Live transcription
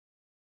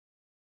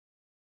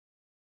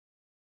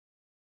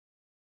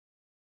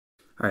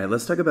All right,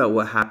 let's talk about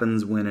what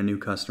happens when a new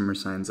customer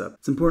signs up.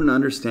 It's important to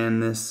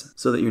understand this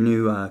so that your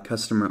new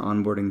customer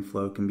onboarding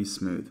flow can be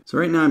smooth. So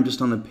right now I'm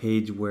just on the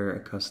page where a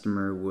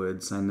customer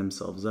would sign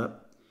themselves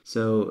up.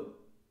 So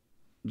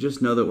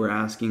just know that we're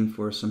asking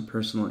for some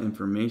personal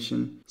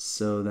information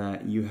so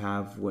that you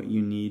have what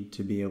you need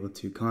to be able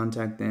to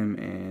contact them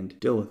and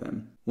deal with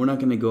them. We're not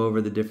going to go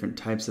over the different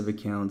types of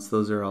accounts.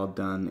 Those are all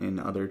done in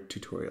other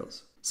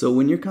tutorials. So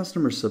when your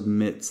customer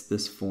submits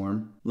this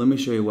form, let me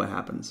show you what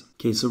happens.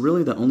 Okay, so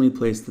really the only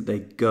place that they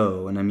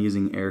go, and I'm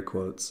using air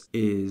quotes,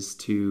 is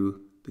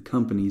to the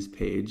company's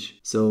page.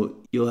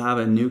 So you'll have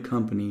a new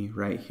company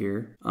right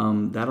here.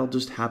 That'll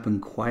just happen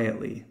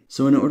quietly.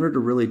 So in order to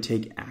really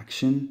take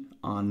action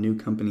on new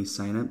company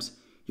signups,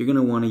 you're going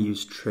to want to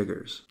use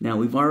triggers. Now,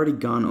 we've already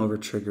gone over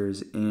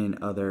triggers in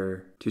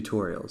other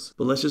tutorials,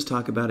 but let's just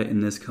talk about it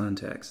in this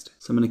context.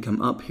 So I'm going to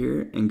come up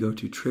here and go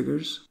to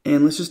triggers,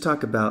 and let's just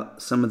talk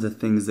about some of the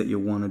things that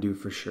you'll want to do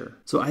for sure.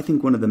 So I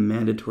think one of the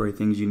mandatory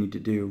things you need to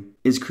do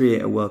is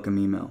create a welcome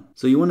email.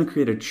 So you want to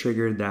create a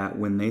trigger that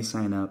when they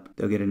sign up,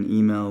 they'll get an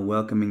email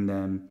welcoming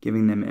them,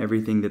 giving them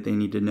everything that they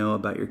need to know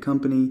about your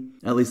company,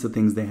 at least the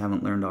things they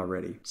haven't learned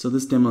already. So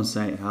this demo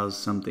site has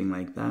something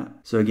like that.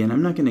 So again,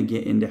 I'm not going to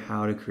get into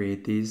how to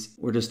create these.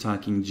 We're just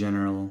talking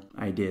general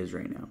ideas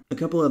right now. A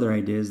couple other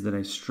ideas that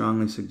I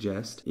strongly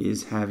suggest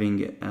is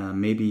having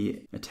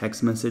maybe a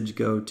text message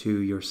go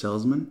to your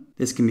salesman.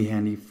 This can be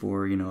handy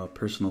for, a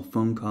personal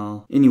phone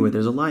call. Anyway,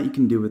 there's a lot you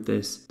can do with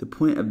this. The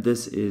point of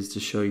this is to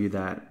show you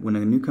that when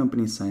a new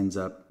company signs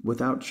up,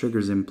 without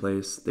triggers in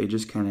place, they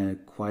just kind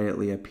of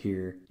quietly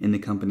appear in the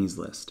company's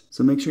list.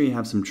 So make sure you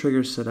have some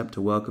triggers set up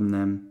to welcome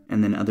them,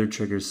 and then other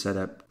triggers set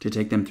up to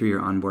take them through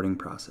your onboarding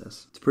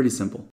process. It's pretty simple.